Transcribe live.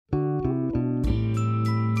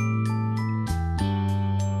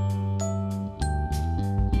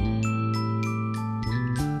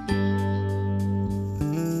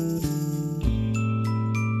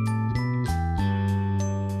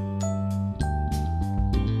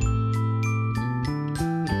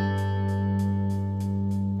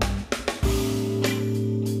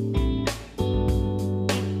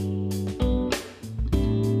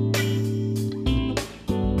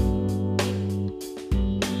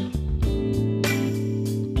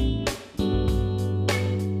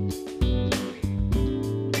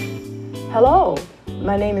Hello,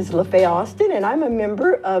 my name is LaFay Austin, and I'm a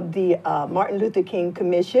member of the Martin Luther King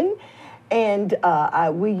Commission. And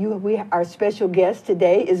our special guest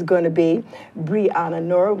today is going to be Brianna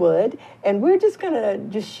Norwood, and we're just going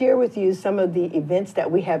to share with you some of the events that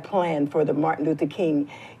we have planned for the Martin Luther King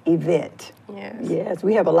event. Yes,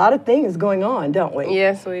 we have a lot of things going on, don't we?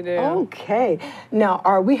 Yes, we do. Okay. Now,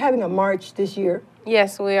 are we having a march this year?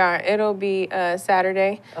 Yes, we are. It'll be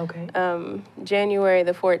Saturday, January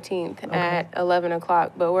the 14th at 11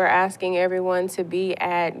 o'clock. But we're asking everyone to be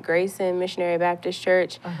at Grayson Missionary Baptist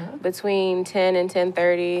Church between 10 and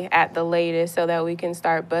 10:30 at the latest, so that we can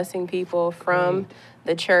start busing people from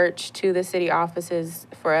the church to the city offices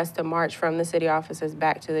for us to march from the city offices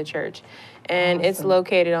back to the church. And it's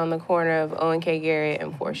located on the corner of O&K Garrett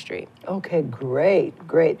and 4th Street. Okay, great.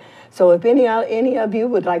 So if any of you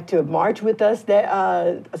would like to march with us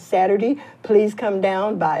that Saturday, please come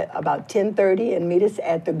down by about 10:30 and meet us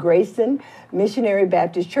at the Grayson Missionary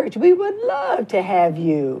Baptist Church. We would love to have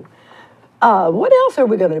you. What else are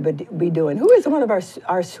we going to be doing? Who is one of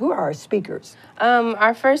who are our speakers?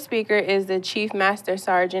 Our first speaker is the Chief Master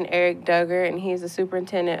Sergeant Eric Duggar, and he's the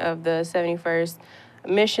superintendent of the 71st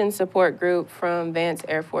Mission Support Group from Vance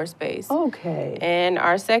Air Force Base. Okay. And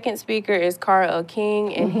our second speaker is Carl L.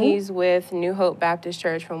 King, and he's with New Hope Baptist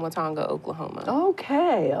Church from Watauga, Oklahoma.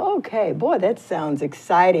 Okay. Boy, that sounds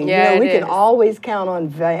exciting. Yeah, we can always count on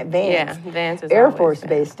Vance is Air Force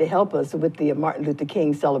Base to help us with the Martin Luther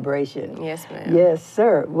King celebration. Yes, ma'am. Yes,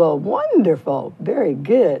 sir. Well, wonderful. Very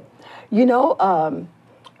good.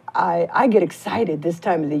 I get excited this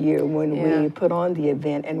time of the year when we put on the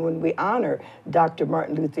event and when we honor Dr.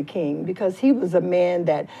 Martin Luther King, because he was a man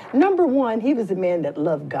that, number one, he was a man that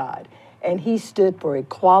loved God, and he stood for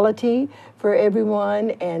equality for everyone,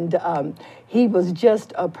 and he was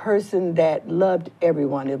just a person that loved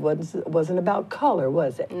everyone. It wasn't about color,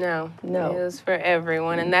 was it? No. It was for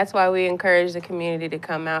everyone, and that's why we encourage the community to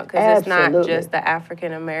come out, because it's not just the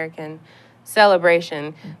African American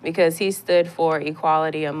celebration, because he stood for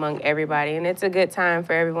equality among everybody, and it's a good time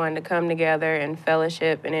for everyone to come together and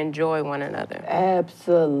fellowship and enjoy one another.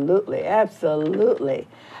 Absolutely.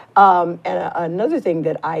 And another thing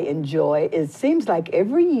that I enjoy, it seems like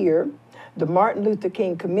every year the Martin Luther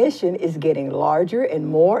King Commission is getting larger and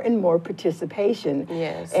more participation.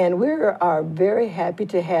 Yes. And we are very happy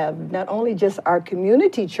to have not only just our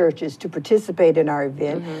community churches to participate in our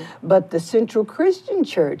event, but the Central Christian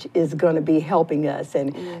Church is going to be helping us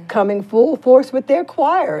and coming full force with their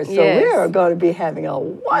choir. So we are going to be having a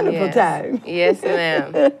wonderful time. Yes,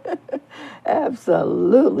 ma'am.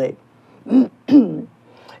 Absolutely.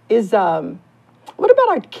 What about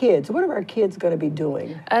our kids? What are our kids going to be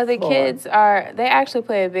doing? The kids they actually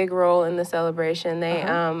play a big role in the celebration. They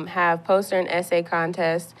have poster and essay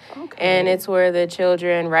contests, and it's where the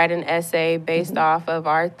children write an essay based off of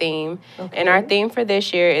our theme. And our theme for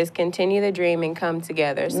this year is Continue the Dream and Come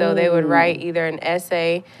Together. So they would write either an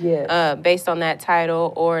essay based on that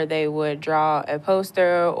title, or they would draw a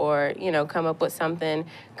poster, or, come up with something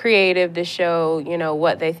creative to show,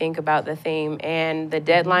 what they think about the theme. And the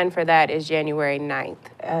deadline for that is January 9th.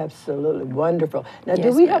 Absolutely. Wonderful. Now,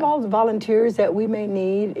 do we have all the volunteers that we may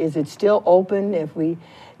need? Is it still open if we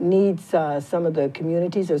need some of the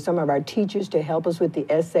communities or some of our teachers to help us with the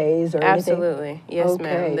essays or anything? Absolutely. Yes,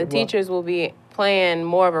 ma'am. The teachers will be playing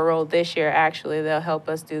more of a role this year, actually. They'll help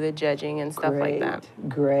us do the judging and stuff like that.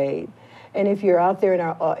 Great. And if you're out there in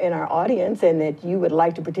our audience and that you would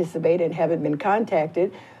like to participate and haven't been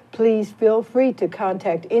contacted, please feel free to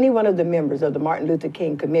contact any one of the members of the Martin Luther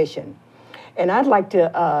King Commission. And I'd like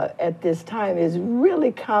to, at this time, is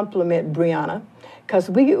really compliment Brianna, because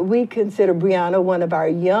we consider Brianna one of our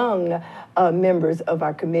young members of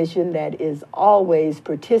our commission that is always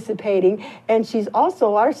participating, and she's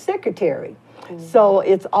also our secretary. So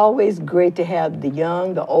it's always great to have the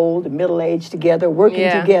young, the old, the middle-aged together,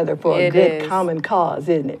 working together for a good common cause,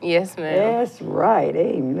 isn't it? Yes, ma'am. That's right.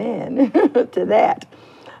 Amen to that.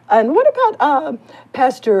 And what about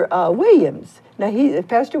Pastor Williams? Now,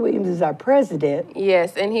 Pastor Williams is our president.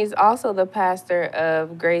 Yes, and he's also the pastor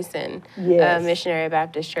of Grayson Missionary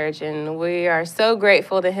Baptist Church, and we are so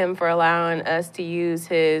grateful to him for allowing us to use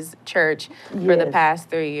his church for the past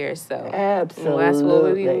 3 years. So absolutely, that's what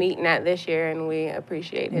we'll be meeting at this year, and we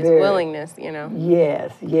appreciate his willingness.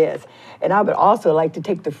 Yes. And I would also like to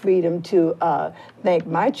take the freedom to thank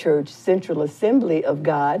my church, Central Assembly of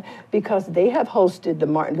God, because they have hosted the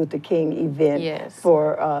Martin Luther King event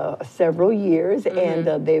for several years.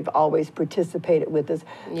 And they've always participated with us.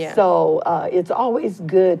 So it's always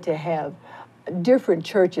good to have different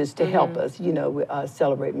churches to help us,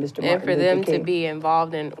 celebrate Mr. Martin Luther King. And for them to be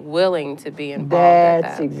involved and willing to be involved.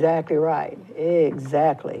 That's exactly right.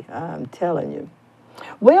 Exactly. I'm telling you.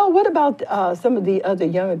 Well, what about some of the other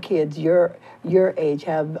younger kids your age?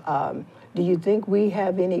 Do you think we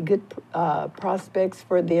have any good prospects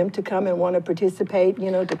for them to come and want to participate,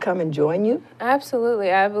 to come and join you?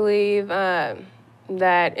 Absolutely. I believe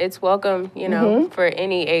that it's welcome, for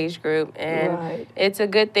any age group. And it's a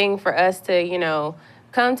good thing for us to,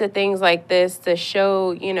 come to things like this to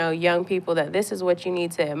show, young people that this is what you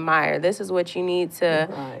need to admire. This is what you need to,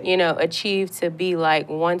 achieve to be like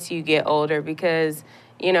once you get older, because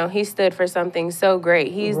he stood for something so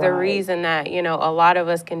great. He's the reason that, a lot of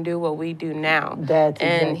us can do what we do now. That's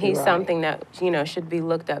and exactly he's something that, should be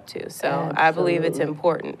looked up to. So Absolutely. I believe it's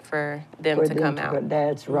important for them to come out.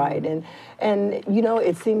 That's right. And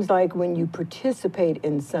it seems like when you participate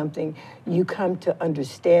in something, you come to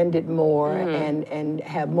understand it more and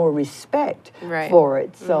have more respect for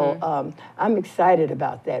it. So I'm excited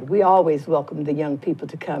about that. We always welcome the young people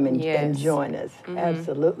to come and join us.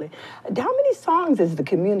 Absolutely. How many songs is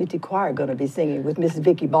the community choir going to be singing with Miss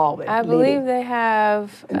Vicki Baldwin? I believe they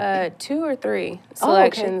have 2 or 3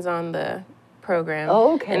 selections on the program.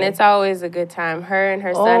 And it's always a good time. Her and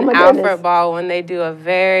her son, Alfred Baldwin, they do a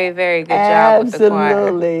very, very good job with the choir.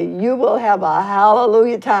 Absolutely. You will have a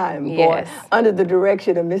hallelujah time, boy, under the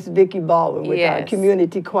direction of Miss Vicki Baldwin with our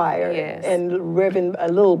community choir and Reverend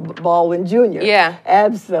Lil Baldwin Jr. Yeah.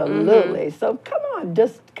 Absolutely. So come on,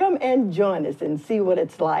 just come and join us and see what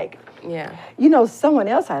it's like. Yeah. Someone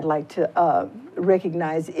else I'd like to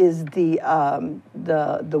recognize is the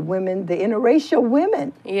women, the interracial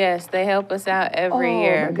women. Yes, they help us out every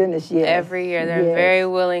year. Oh my goodness, yes. Every year. They're very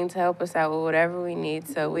willing to help us out with whatever we need,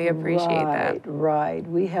 so we appreciate that. Right.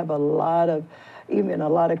 We have a lot of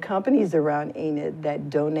companies around Enid that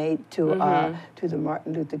donate to the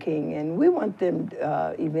Martin Luther King, and we want them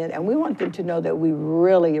event, and we want them to know that we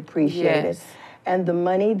really appreciate it. And the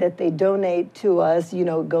money that they donate to us,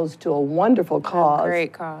 goes to a wonderful cause. A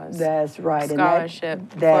great cause. That's right.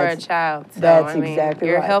 Scholarship for a child. So, that's exactly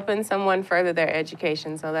right. You're helping someone further their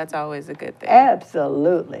education, so that's always a good thing.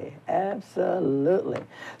 Absolutely. Absolutely.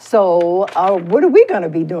 So what are we going to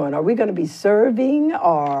be doing? Are we going to be serving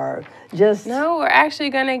or just... No, we're actually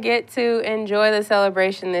going to get to enjoy the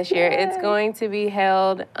celebration this year. It's going to be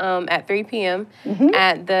held at 3 p.m.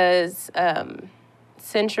 at the...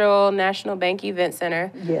 Central National Bank Event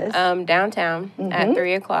Center downtown at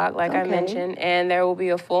 3 o'clock, like I mentioned. And there will be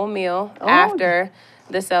a full meal after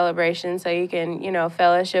the celebration, so you can,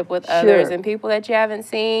 fellowship with others and people that you haven't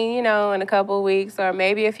seen, in a couple of weeks or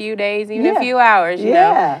maybe a few days, even a few hours, you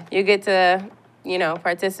know. You get to,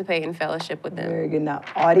 participate in fellowship with them. Very good. Now,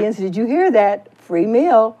 audience, did you hear that? Free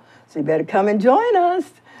meal. So you better come and join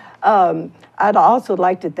us. I'd also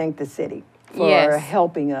like to thank the city for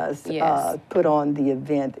helping us put on the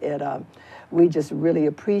event. We just really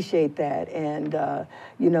appreciate that. And,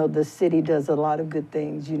 the city does a lot of good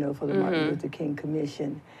things, for the Martin Luther King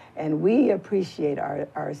Commission. And we appreciate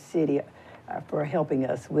our city for helping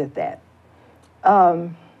us with that.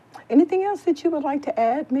 Anything else that you would like to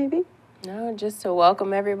add, maybe? No, just to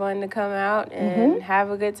welcome everyone to come out and have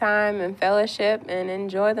a good time and fellowship and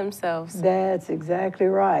enjoy themselves. That's exactly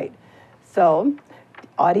right. So...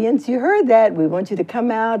 audience, you heard that. We want you to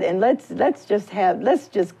come out and let's just have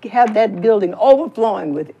that building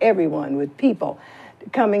overflowing with everyone, with people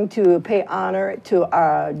coming to pay honor to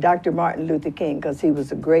our Dr. Martin Luther King, because he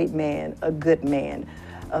was a great man, a good man,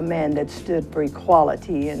 a man that stood for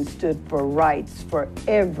equality and stood for rights for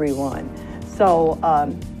everyone. So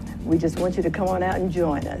we just want you to come on out and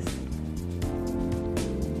join us.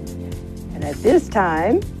 And at this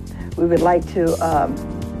time, we would like to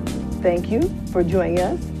thank you for joining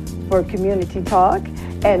us for Community Talk,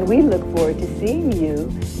 and we look forward to seeing you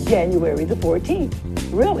January the 14th,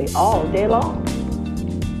 really all day long.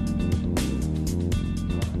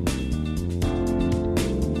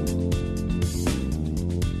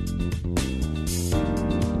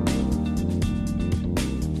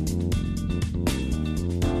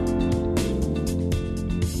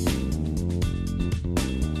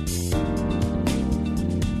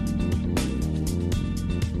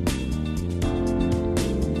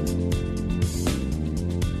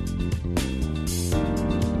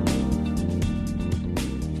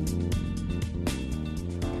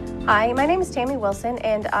 Hi, my name is Tammy Wilson,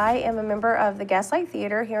 and I am a member of the Gaslight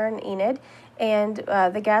Theater here in Enid. And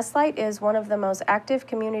the Gaslight is one of the most active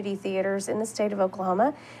community theaters in the state of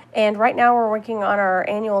Oklahoma. And right now we're working on our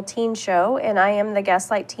annual teen show, and I am the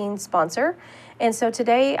Gaslight teen sponsor. And so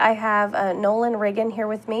today I have Nolan Riggin here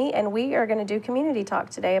with me, and we are going to do community talk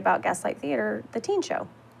today about Gaslight Theater, the teen show.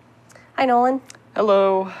 Hi, Nolan.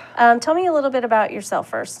 Hello. Tell me a little bit about yourself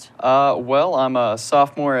first. Well, I'm a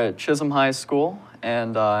sophomore at Chisholm High School,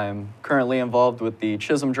 and I'm currently involved with the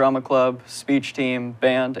Chisholm Drama Club, speech team,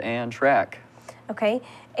 band, and track. Okay,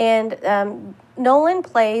 and Nolan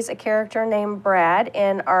plays a character named Brad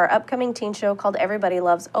in our upcoming teen show called Everybody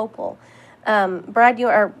Loves Opal.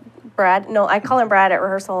 Brad, no, I call him Brad at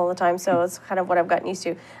rehearsal all the time, so it's kind of what I've gotten used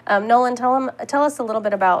to. Nolan, tell us a little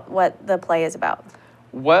bit about what the play is about.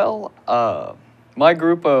 Well, my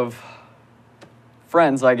group of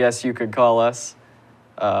friends, I guess you could call us,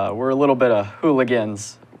 we're a little bit of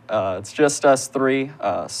hooligans. It's just us three,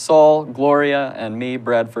 Saul, Gloria, and me,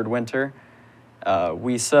 Bradford Winter.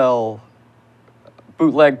 We sell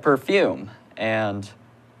bootleg perfume, and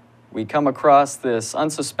we come across this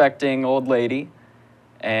unsuspecting old lady,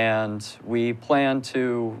 and we plan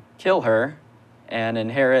to kill her and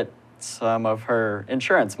inherit some of her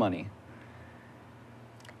insurance money.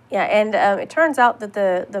 Yeah, and it turns out that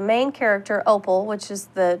the main character, Opal, which is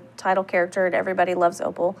the title character at Everybody Loves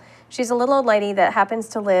Opal, she's a little old lady that happens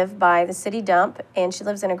to live by the city dump, and she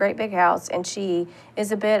lives in a great big house, and she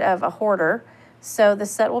is a bit of a hoarder. So the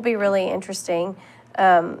set will be really interesting.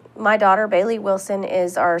 My daughter, Bailey Wilson,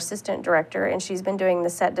 is our assistant director, and she's been doing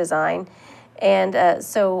the set design. And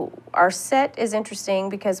so our set is interesting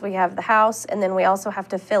because we have the house, and then we also have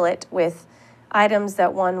to fill it with items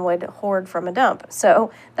that one would hoard from a dump.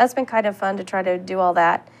 So that's been kind of fun to try to do all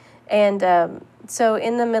that. And so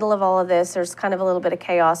in the middle of all of this, there's kind of a little bit of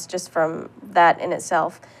chaos just from that in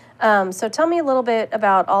itself. So tell me a little bit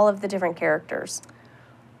about all of the different characters.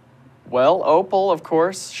 Well, Opal, of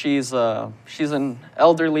course, she's an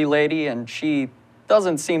elderly lady, and she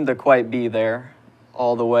doesn't seem to quite be there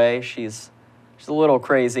all the way. She's a little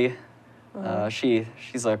crazy.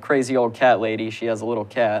 She's a crazy old cat lady. She has a little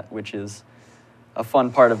cat, which is a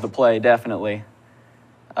fun part of the play, definitely.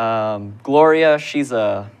 Gloria, she's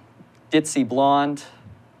a ditzy blonde,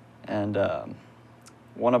 and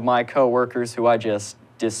one of my co-workers who I just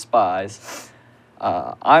despise.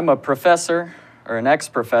 I'm a professor, or an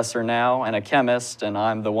ex-professor now, and a chemist, and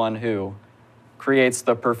I'm the one who creates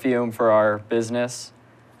the perfume for our business.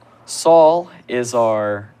 Saul is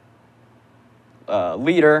our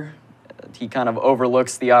leader. He kind of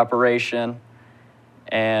overlooks the operation.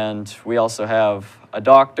 And we also have a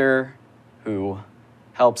doctor who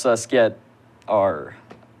helps us get the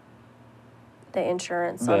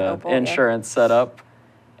insurance set up.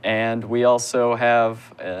 And we also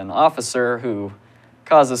have an officer who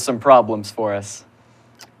causes some problems for us.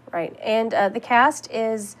 Right, and the cast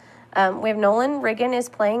is, we have Nolan Riggin is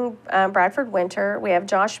playing Bradford Winter. We have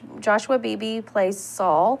Joshua Beebe plays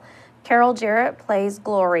Saul. Carol Jarrett plays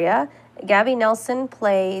Gloria. Gabby Nelson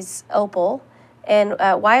plays Opal. And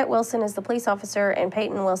Wyatt Wilson is the police officer, and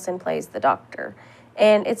Peyton Wilson plays the doctor.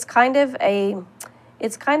 And it's kind of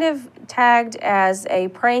tagged as a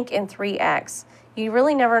prank in 3 acts. You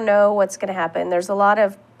really never know what's going to happen. There's a lot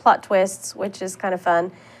of plot twists, which is kind of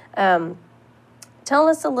fun. Tell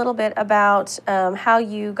us a little bit about how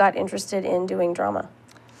you got interested in doing drama.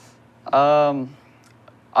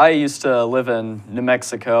 I used to live in New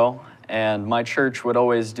Mexico, and my church would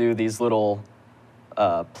always do these little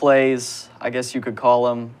plays, I guess you could call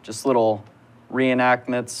them, just little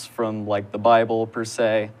reenactments from like the Bible per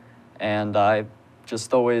se, and I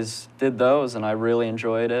just always did those, and I really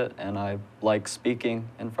enjoyed it, and I like speaking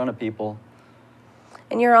in front of people.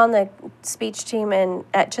 And you're on the speech team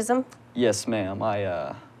at Chisholm? Yes, ma'am.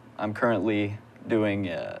 I'm currently doing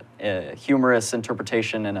a humorous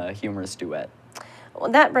interpretation and a humorous duet.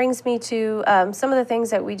 Well, that brings me to some of the things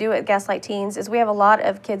that we do at Gaslight Teens is we have a lot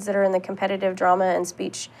of kids that are in the competitive drama and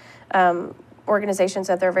speech organizations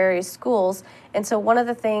at their various schools. And so one of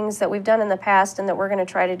the things that we've done in the past and that we're going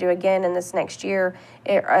to try to do again in this next year,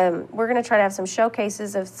 we're going to try to have some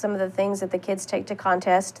showcases of some of the things that the kids take to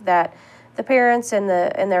contest that the parents and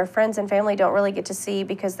their friends and family don't really get to see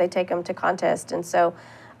because they take them to contest. And so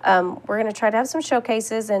we're going to try to have some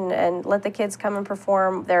showcases and let the kids come and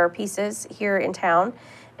perform their pieces here in town.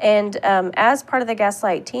 And as part of the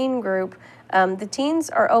Gaslight Teen group, the teens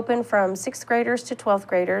are open from 6th graders to 12th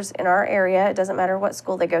graders in our area. It doesn't matter what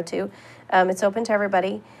school they go to. It's open to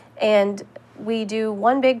everybody. And we do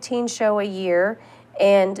one big teen show a year,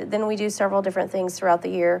 and then we do several different things throughout the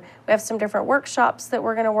year. We have some different workshops that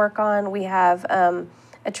we're going to work on. We have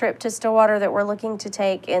a trip to Stillwater that we're looking to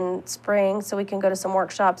take in spring so we can go to some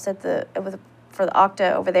workshops for the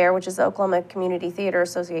OCTA over there, which is the Oklahoma Community Theater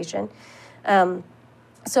Association.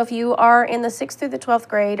 So if you are in the 6th through the 12th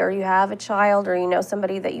grade, or you have a child, or you know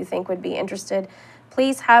somebody that you think would be interested,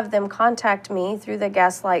 please have them contact me through the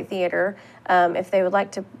Gaslight Theater if they would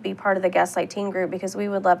like to be part of the Gaslight Teen Group, because we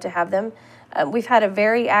would love to have them. We've had a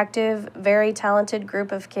very active, very talented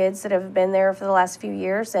group of kids that have been there for the last few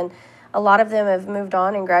years, and a lot of them have moved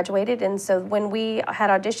on and graduated. And so when we had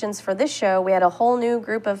auditions for this show, we had a whole new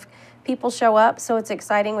group of people show up. So it's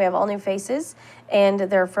exciting. We have all new faces, and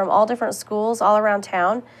they're from all different schools all around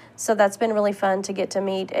town. So that's been really fun to get to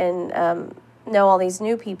meet and know all these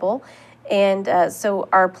new people. And so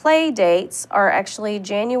our play dates are actually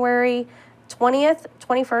January 20th,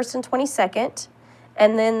 21st, and 22nd.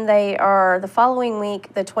 And then they are the following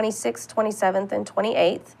week, the 26th, 27th, and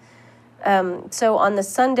 28th. So on the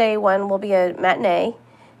Sunday one will be a matinee.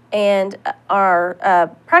 And our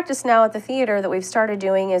practice now at the theater that we've started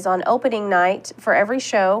doing is on opening night for every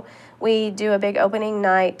show. We do a big opening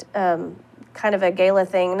night, kind of a gala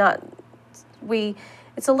thing.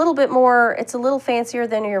 It's a little bit more, it's a little fancier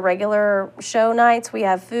than your regular show nights. We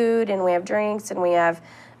have food and we have drinks and we have,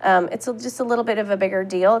 just a little bit of a bigger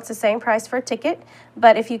deal. It's the same price for a ticket,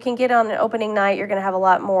 but if you can get on an opening night, you're going to have a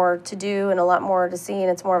lot more to do and a lot more to see, and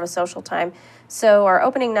it's more of a social time. So our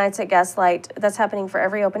opening nights at Gaslight, that's happening for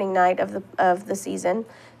every opening night of the season.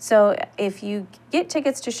 So if you get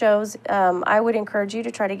tickets to shows, I would encourage you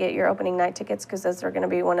to try to get your opening night tickets, because those are going to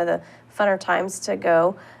be one of the funner times to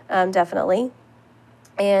go, definitely.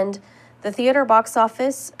 And the theater box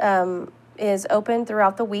office is open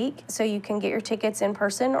throughout the week, so you can get your tickets in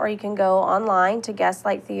person, or you can go online to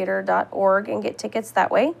gaslighttheater.org and get tickets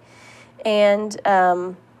that way. And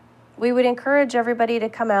we would encourage everybody to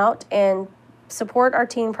come out and support our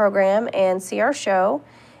teen program and see our show.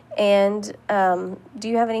 And do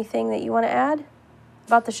you have anything that you want to add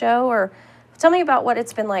about the show, or tell me about what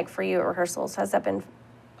it's been like for you at rehearsals? Has that been?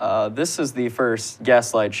 This is the first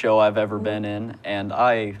Gaslight show I've ever been in, and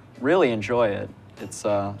I really enjoy it. It's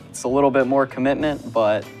a little bit more commitment,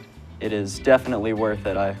 but it is definitely worth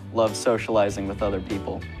it. I love socializing with other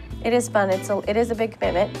people. It is fun. It is a big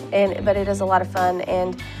commitment, but it is a lot of fun.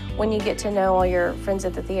 And when you get to know all your friends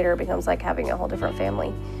at the theater, it becomes like having a whole different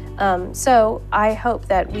family. So I hope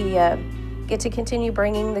that we get to continue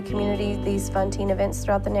bringing the community these fun teen events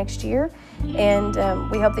throughout the next year. And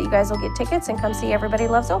we hope that you guys will get tickets and come see Everybody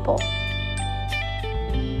Loves Opal.